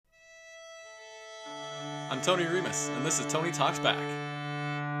I'm Tony Remus, and this is Tony Talks Back.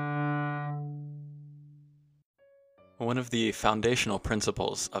 One of the foundational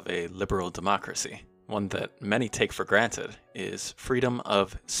principles of a liberal democracy, one that many take for granted, is freedom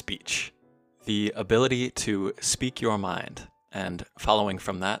of speech. The ability to speak your mind, and following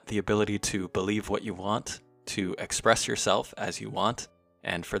from that, the ability to believe what you want, to express yourself as you want,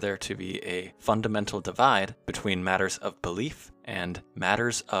 and for there to be a fundamental divide between matters of belief and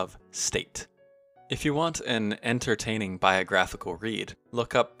matters of state. If you want an entertaining biographical read,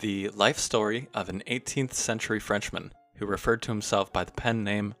 look up the life story of an 18th century Frenchman who referred to himself by the pen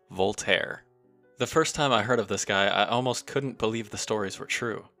name Voltaire. The first time I heard of this guy, I almost couldn't believe the stories were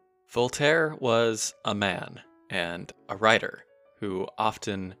true. Voltaire was a man and a writer who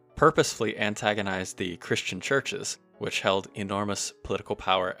often purposefully antagonized the Christian churches, which held enormous political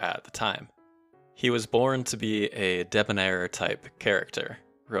power at the time. He was born to be a debonair type character,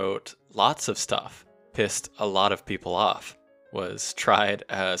 wrote lots of stuff, pissed a lot of people off, was tried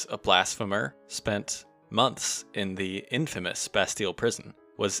as a blasphemer, spent months in the infamous Bastille prison,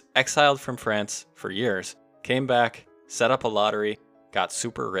 was exiled from France for years, came back, set up a lottery, got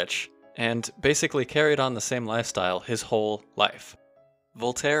super rich, and basically carried on the same lifestyle his whole life.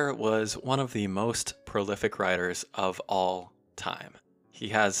 Voltaire was one of the most prolific writers of all time. He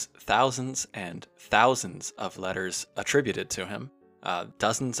has thousands and thousands of letters attributed to him,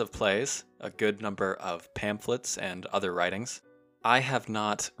 dozens of plays, a good number of pamphlets and other writings. I have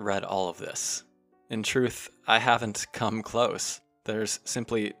not read all of this. In truth, I haven't come close. There's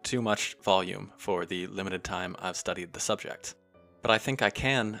simply too much volume for the limited time I've studied the subject. But I think I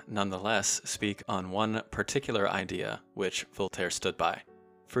can, nonetheless, speak on one particular idea which Voltaire stood by: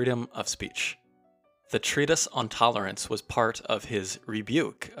 freedom of speech. The treatise on tolerance was part of his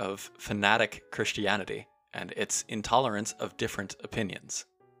rebuke of fanatic Christianity and its intolerance of different opinions.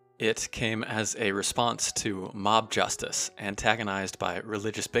 It came as a response to mob justice antagonized by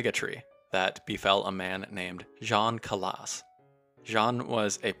religious bigotry that befell a man named Jean Calas. Jean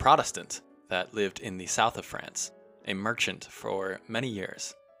was a Protestant that lived in the south of France, a merchant for many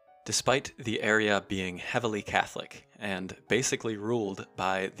years. Despite the area being heavily Catholic and basically ruled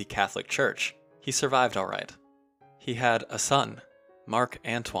by the Catholic Church, he survived all right. He had a son, Marc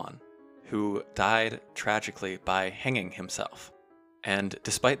Antoine, who died tragically by hanging himself. And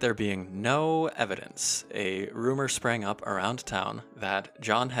despite there being no evidence, a rumor sprang up around town that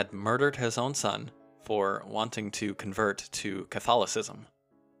John had murdered his own son for wanting to convert to Catholicism.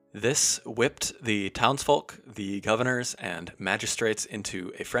 This whipped the townsfolk, the governors, and magistrates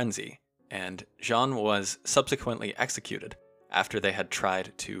into a frenzy, and Jean was subsequently executed after they had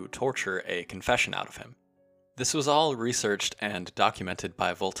tried to torture a confession out of him. This was all researched and documented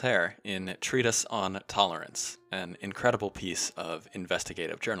by Voltaire in Treatise on Tolerance, an incredible piece of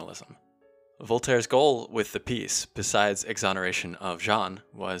investigative journalism. Voltaire's goal with the piece, besides exoneration of Jean,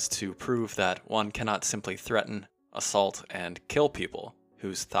 was to prove that one cannot simply threaten, assault, and kill people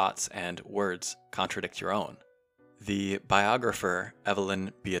whose thoughts and words contradict your own. The biographer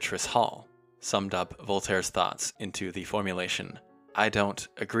Evelyn Beatrice Hall summed up Voltaire's thoughts into the formulation, "I don't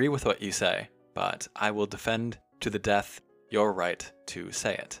agree with what you say, but I will defend to the death your right to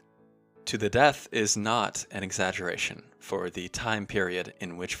say it." To the death is not an exaggeration for the time period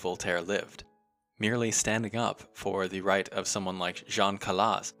in which Voltaire lived. Merely standing up for the right of someone like Jean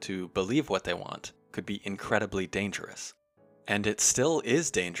Calas to believe what they want could be incredibly dangerous. And it still is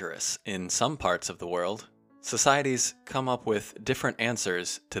dangerous in some parts of the world. Societies come up with different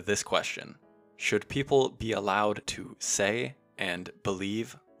answers to this question. Should people be allowed to say and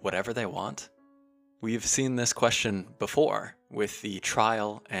believe whatever they want? We've seen this question before with the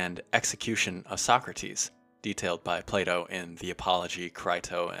trial and execution of Socrates, detailed by Plato in the Apology,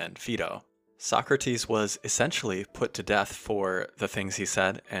 Crito, and Phaedo. Socrates was essentially put to death for the things he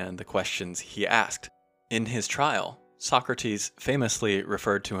said and the questions he asked. In his trial, Socrates famously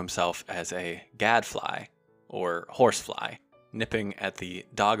referred to himself as a gadfly, or horsefly, nipping at the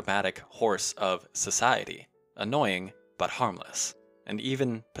dogmatic horse of society, annoying but harmless, and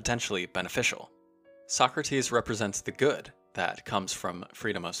even potentially beneficial. Socrates represents the good that comes from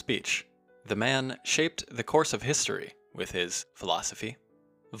freedom of speech. The man shaped the course of history with his philosophy.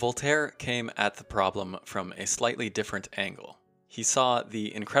 Voltaire came at the problem from a slightly different angle. He saw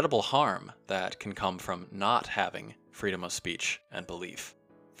the incredible harm that can come from not having freedom of speech and belief,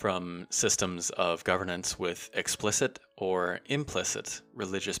 from systems of governance with explicit or implicit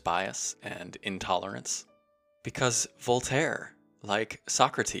religious bias and intolerance. Because Voltaire, like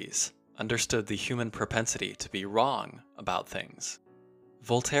Socrates, understood the human propensity to be wrong about things.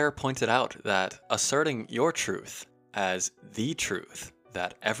 Voltaire pointed out that asserting your truth as the truth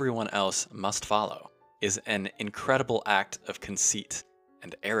that everyone else must follow is an incredible act of conceit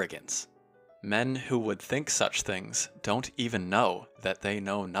and arrogance. Men who would think such things don't even know that they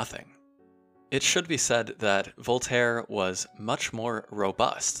know nothing. It should be said that Voltaire was much more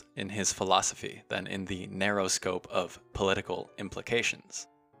robust in his philosophy than in the narrow scope of political implications.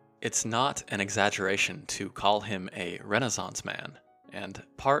 It's not an exaggeration to call him a Renaissance man, and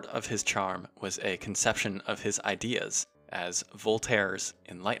part of his charm was a conception of his ideas as Voltaire's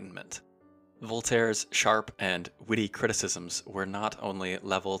Enlightenment. Voltaire's sharp and witty criticisms were not only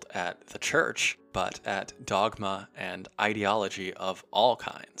leveled at the church, but at dogma and ideology of all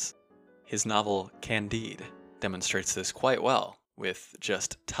kinds. His novel Candide demonstrates this quite well, with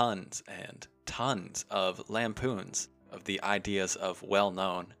just tons and tons of lampoons of the ideas of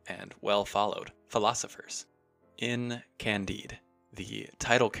well-known and well-followed philosophers. In Candide, the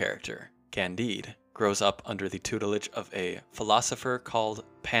title character, Candide, grows up under the tutelage of a philosopher called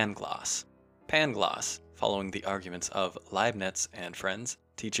Pangloss. Pangloss, following the arguments of Leibniz and friends,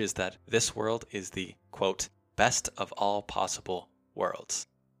 teaches that this world is the, quote, best of all possible worlds.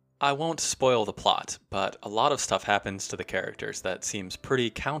 I won't spoil the plot, but a lot of stuff happens to the characters that seems pretty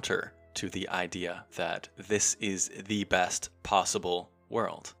counter to the idea that this is the best possible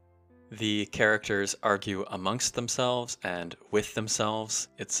world. The characters argue amongst themselves and with themselves.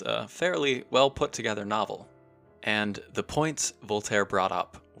 It's a fairly well put together novel. And the points Voltaire brought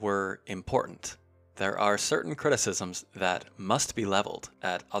up were important. There are certain criticisms that must be leveled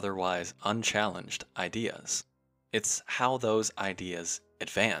at otherwise unchallenged ideas. It's how those ideas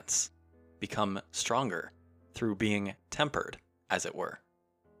advance, become stronger, through being tempered, as it were.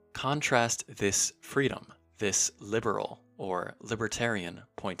 Contrast this freedom, this liberal or libertarian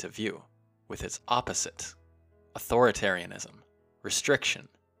point of view, with its opposite, authoritarianism, restriction,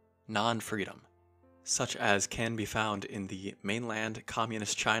 non-freedom, such as can be found in the mainland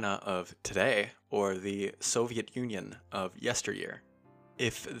communist China of today or the Soviet Union of yesteryear.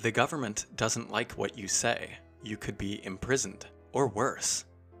 If the government doesn't like what you say, you could be imprisoned, or worse.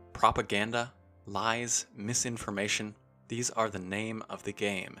 Propaganda, lies, misinformation, these are the name of the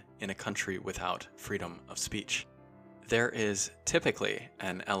game in a country without freedom of speech. There is typically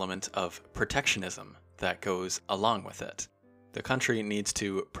an element of protectionism that goes along with it. The country needs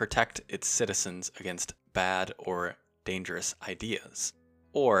to protect its citizens against bad or dangerous ideas,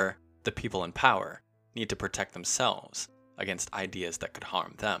 or the people in power need to protect themselves against ideas that could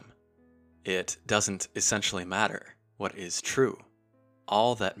harm them. It doesn't essentially matter what is true.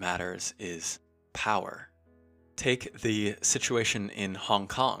 All that matters is power. Take the situation in Hong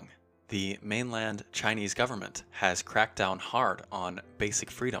Kong. The mainland Chinese government has cracked down hard on basic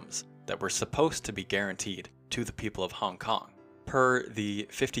freedoms that were supposed to be guaranteed to the people of Hong Kong. Per the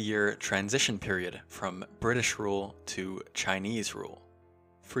 50-year transition period from British rule to Chinese rule.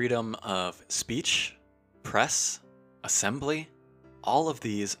 Freedom of speech, press, assembly, all of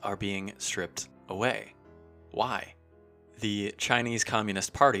these are being stripped away. Why? The Chinese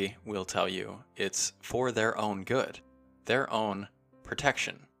Communist Party will tell you it's for their own good, their own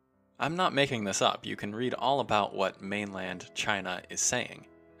protection. I'm not making this up. You can read all about what mainland China is saying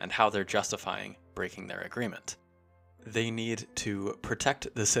and how they're justifying breaking their agreement. They need to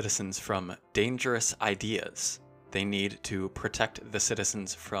protect the citizens from dangerous ideas. They need to protect the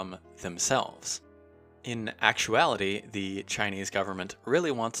citizens from themselves. In actuality, the Chinese government really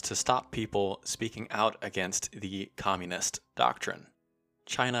wants to stop people speaking out against the communist doctrine.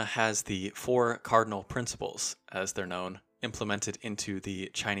 China has the 4 cardinal principles, as they're known, implemented into the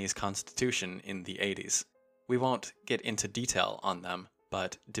Chinese constitution in the 80s. We won't get into detail on them,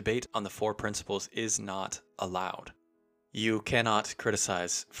 but debate on the 4 principles is not allowed. You cannot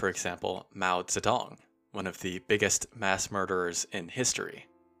criticize, for example, Mao Zedong, one of the biggest mass murderers in history.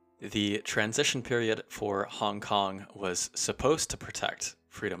 The transition period for Hong Kong was supposed to protect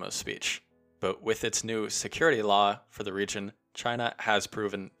freedom of speech, but with its new security law for the region, China has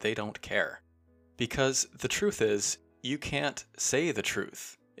proven they don't care. Because the truth is, you can't say the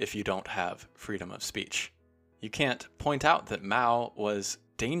truth if you don't have freedom of speech. You can't point out that Mao was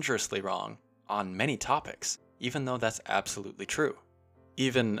dangerously wrong on many topics, even though that's absolutely true.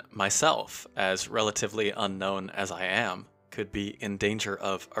 Even myself, as relatively unknown as I am, could be in danger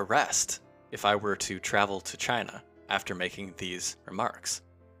of arrest if I were to travel to China after making these remarks.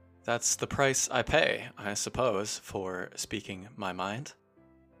 That's the price I pay, I suppose, for speaking my mind.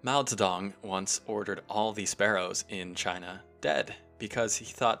 Mao Zedong once ordered all the sparrows in China dead because he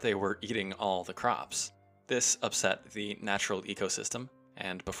thought they were eating all the crops. This upset the natural ecosystem,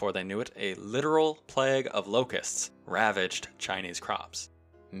 and before they knew it, a literal plague of locusts ravaged Chinese crops.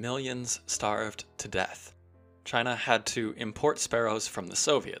 Millions starved to death. China had to import sparrows from the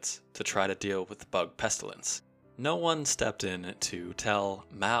Soviets to try to deal with the bug pestilence. No one stepped in to tell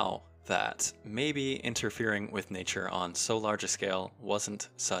Mao that maybe interfering with nature on so large a scale wasn't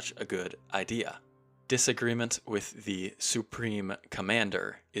such a good idea. Disagreement with the supreme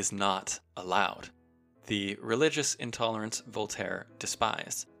commander is not allowed. The religious intolerance Voltaire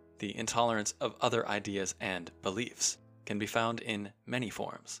despised, the intolerance of other ideas and beliefs, can be found in many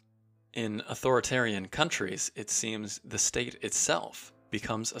forms. In authoritarian countries, it seems the state itself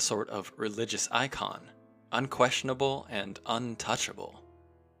becomes a sort of religious icon, unquestionable and untouchable.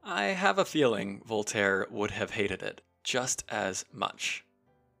 I have a feeling Voltaire would have hated it just as much.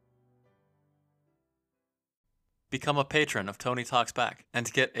 Become a patron of Tony Talks Back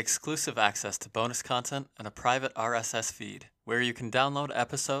and get exclusive access to bonus content and a private RSS feed where you can download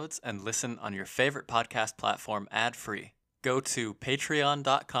episodes and listen on your favorite podcast platform ad-free. Go to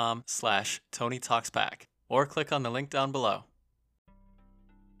patreon.com/TonyTalksBack or click on the link down below.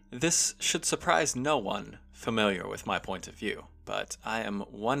 This should surprise no one familiar with my point of view, but I am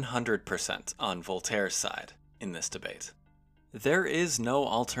 100% on Voltaire's side in this debate. There is no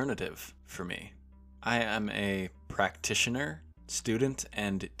alternative for me. I am a practitioner, student,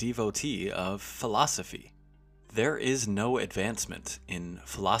 and devotee of philosophy. There is no advancement in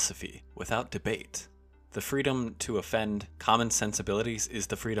philosophy without debate. The freedom to offend common sensibilities is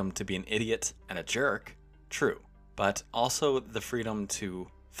the freedom to be an idiot and a jerk, true, but also the freedom to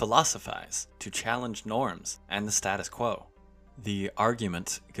philosophize, to challenge norms and the status quo. The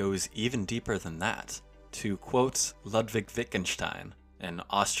argument goes even deeper than that. To quote Ludwig Wittgenstein, an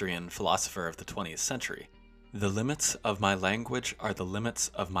Austrian philosopher of the 20th century, "The limits of my language are the limits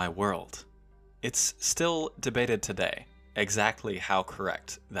of my world." It's still debated today exactly how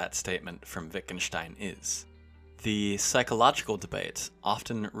correct that statement from Wittgenstein is. The psychological debate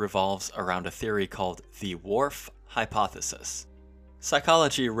often revolves around a theory called the Whorf hypothesis.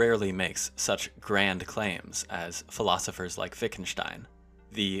 Psychology rarely makes such grand claims as philosophers like Wittgenstein.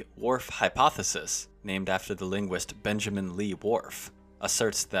 The Whorf hypothesis, named after the linguist Benjamin Lee Whorf,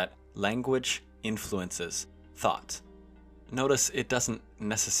 asserts that language influences thought. Notice it doesn't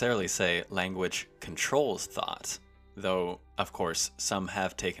necessarily say language controls thought, though, of course, some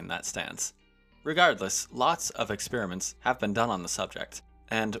have taken that stance. Regardless, lots of experiments have been done on the subject,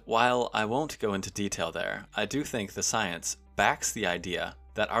 and while I won't go into detail there, I do think the science backs the idea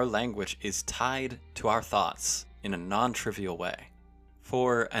that our language is tied to our thoughts in a non-trivial way.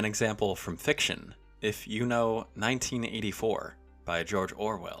 For an example from fiction, if you know 1984 by George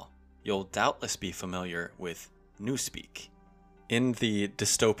Orwell, you'll doubtless be familiar with Newspeak. In the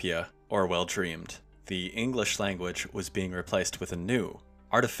dystopia Orwell dreamed, the English language was being replaced with a new,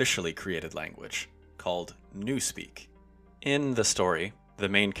 artificially created language called Newspeak. In the story, the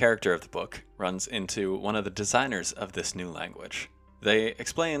main character of the book runs into one of the designers of this new language. They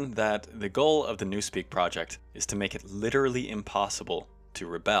explain that the goal of the Newspeak project is to make it literally impossible to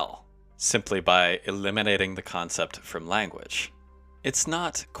rebel, simply by eliminating the concept from language. It's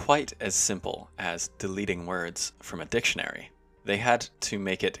not quite as simple as deleting words from a dictionary. They had to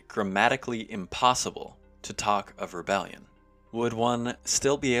make it grammatically impossible to talk of rebellion. Would one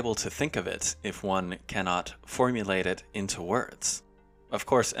still be able to think of it if one cannot formulate it into words? Of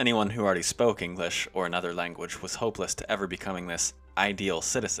course, anyone who already spoke English or another language was hopeless to ever becoming this ideal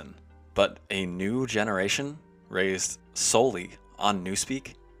citizen. But a new generation, raised solely on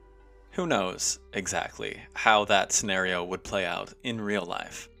Newspeak? Who knows exactly how that scenario would play out in real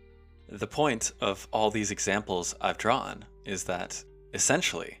life? The point of all these examples I've drawn is that,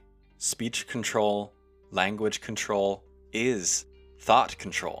 essentially, speech control, language control, is thought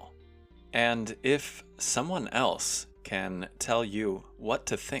control. And if someone else can tell you what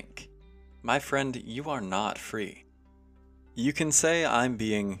to think, my friend, you are not free. You can say I'm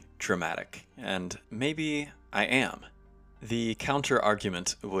being dramatic, and maybe I am. The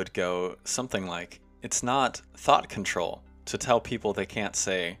counter-argument would go something like, it's not thought control to tell people they can't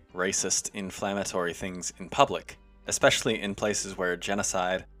say racist, inflammatory things in public, especially in places where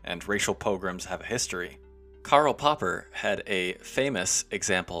genocide and racial pogroms have a history. Karl Popper had a famous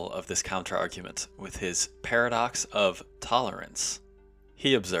example of this counter-argument with his paradox of tolerance.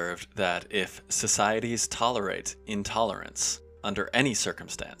 He observed that if societies tolerate intolerance under any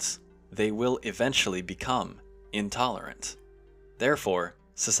circumstance, they will eventually become intolerant. Therefore,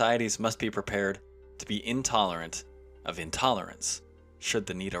 societies must be prepared to be intolerant of intolerance, should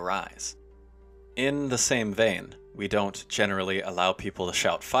the need arise. In the same vein, we don't generally allow people to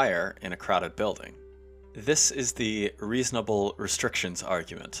shout fire in a crowded building. This is the reasonable restrictions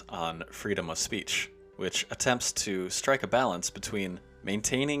argument on freedom of speech, which attempts to strike a balance between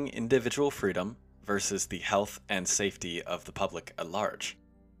maintaining individual freedom versus the health and safety of the public at large.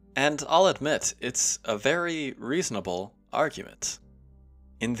 And I'll admit, it's a very reasonable argument.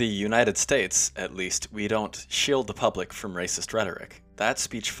 In the United States, at least, we don't shield the public from racist rhetoric. That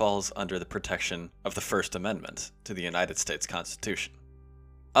speech falls under the protection of the First Amendment to the United States Constitution.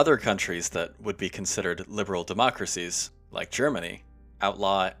 Other countries that would be considered liberal democracies, like Germany,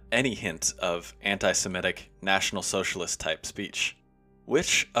 outlaw any hint of anti-Semitic, National Socialist type speech.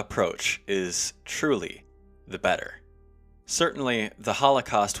 Which approach is truly the better? Certainly, the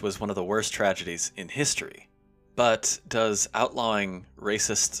Holocaust was one of the worst tragedies in history. But does outlawing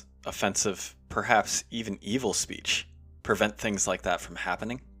racist, offensive, perhaps even evil speech prevent things like that from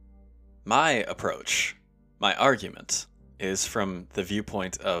happening? My approach, my argument, is from the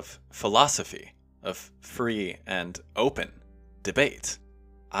viewpoint of philosophy, of free and open debate.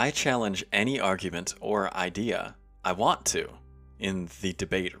 I challenge any argument or idea I want to in the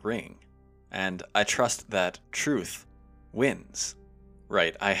debate ring, and I trust that truth wins.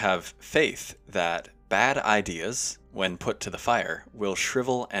 Right, I have faith that bad ideas, when put to the fire, will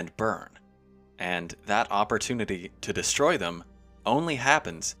shrivel and burn, and that opportunity to destroy them only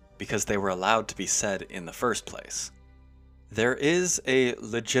happens because they were allowed to be said in the first place. There is a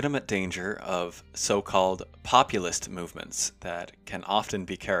legitimate danger of so-called populist movements that can often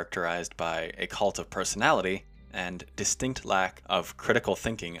be characterized by a cult of personality and distinct lack of critical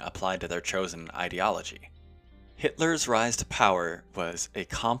thinking applied to their chosen ideology. Hitler's rise to power was a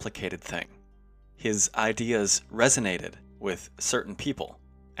complicated thing. His ideas resonated with certain people,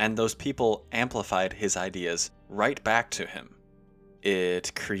 and those people amplified his ideas right back to him.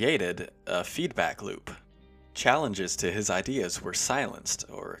 It created a feedback loop. Challenges to his ideas were silenced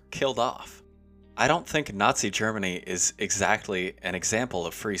or killed off. I don't think Nazi Germany is exactly an example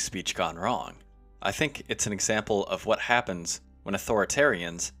of free speech gone wrong. I think it's an example of what happens when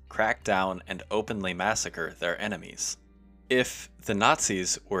authoritarians crack down and openly massacre their enemies. If the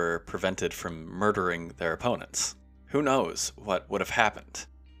Nazis were prevented from murdering their opponents, who knows what would have happened?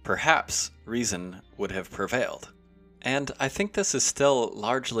 Perhaps reason would have prevailed. And I think this is still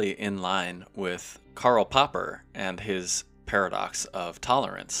largely in line with Karl Popper and his paradox of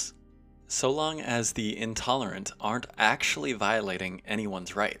tolerance. So long as the intolerant aren't actually violating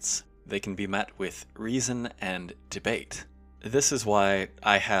anyone's rights, they can be met with reason and debate. This is why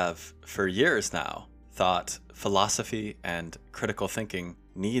I have, for years now, thought philosophy and critical thinking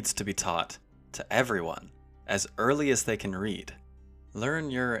needs to be taught to everyone as early as they can read.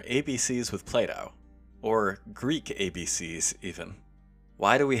 Learn your ABCs with Plato, or Greek ABCs even.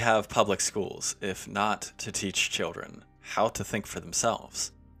 Why do we have public schools if not to teach children how to think for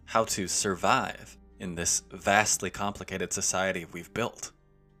themselves, how to survive in this vastly complicated society we've built?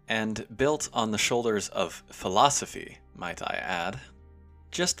 And built on the shoulders of philosophy, might I add.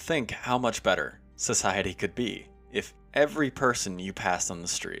 Just think how much better society could be if every person you passed on the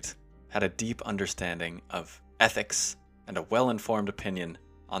street had a deep understanding of ethics and a well-informed opinion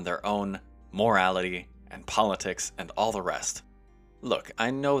on their own morality and politics and all the rest. Look,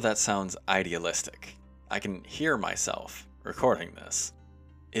 I know that sounds idealistic. I can hear myself recording this.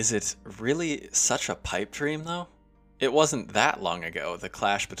 Is it really such a pipe dream, though? It wasn't that long ago the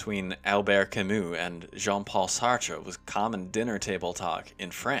clash between Albert Camus and Jean-Paul Sartre was common dinner table talk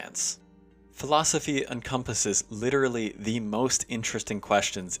in France. Philosophy encompasses literally the most interesting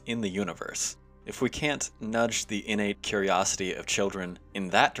questions in the universe. If we can't nudge the innate curiosity of children in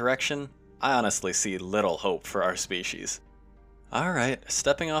that direction, I honestly see little hope for our species. Alright,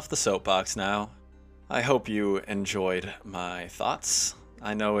 stepping off the soapbox now. I hope you enjoyed my thoughts.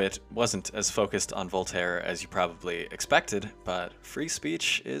 I know it wasn't as focused on Voltaire as you probably expected, but free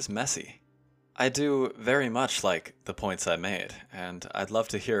speech is messy. I do very much like the points I made, and I'd love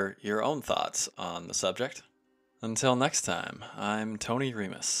to hear your own thoughts on the subject. Until next time, I'm Tony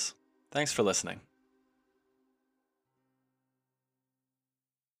Remus. Thanks for listening.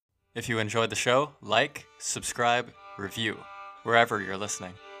 If you enjoyed the show, like, subscribe, review, wherever you're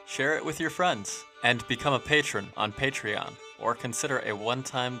listening. Share it with your friends, and become a patron on Patreon, or consider a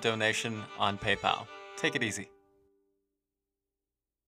one-time donation on PayPal. Take it easy.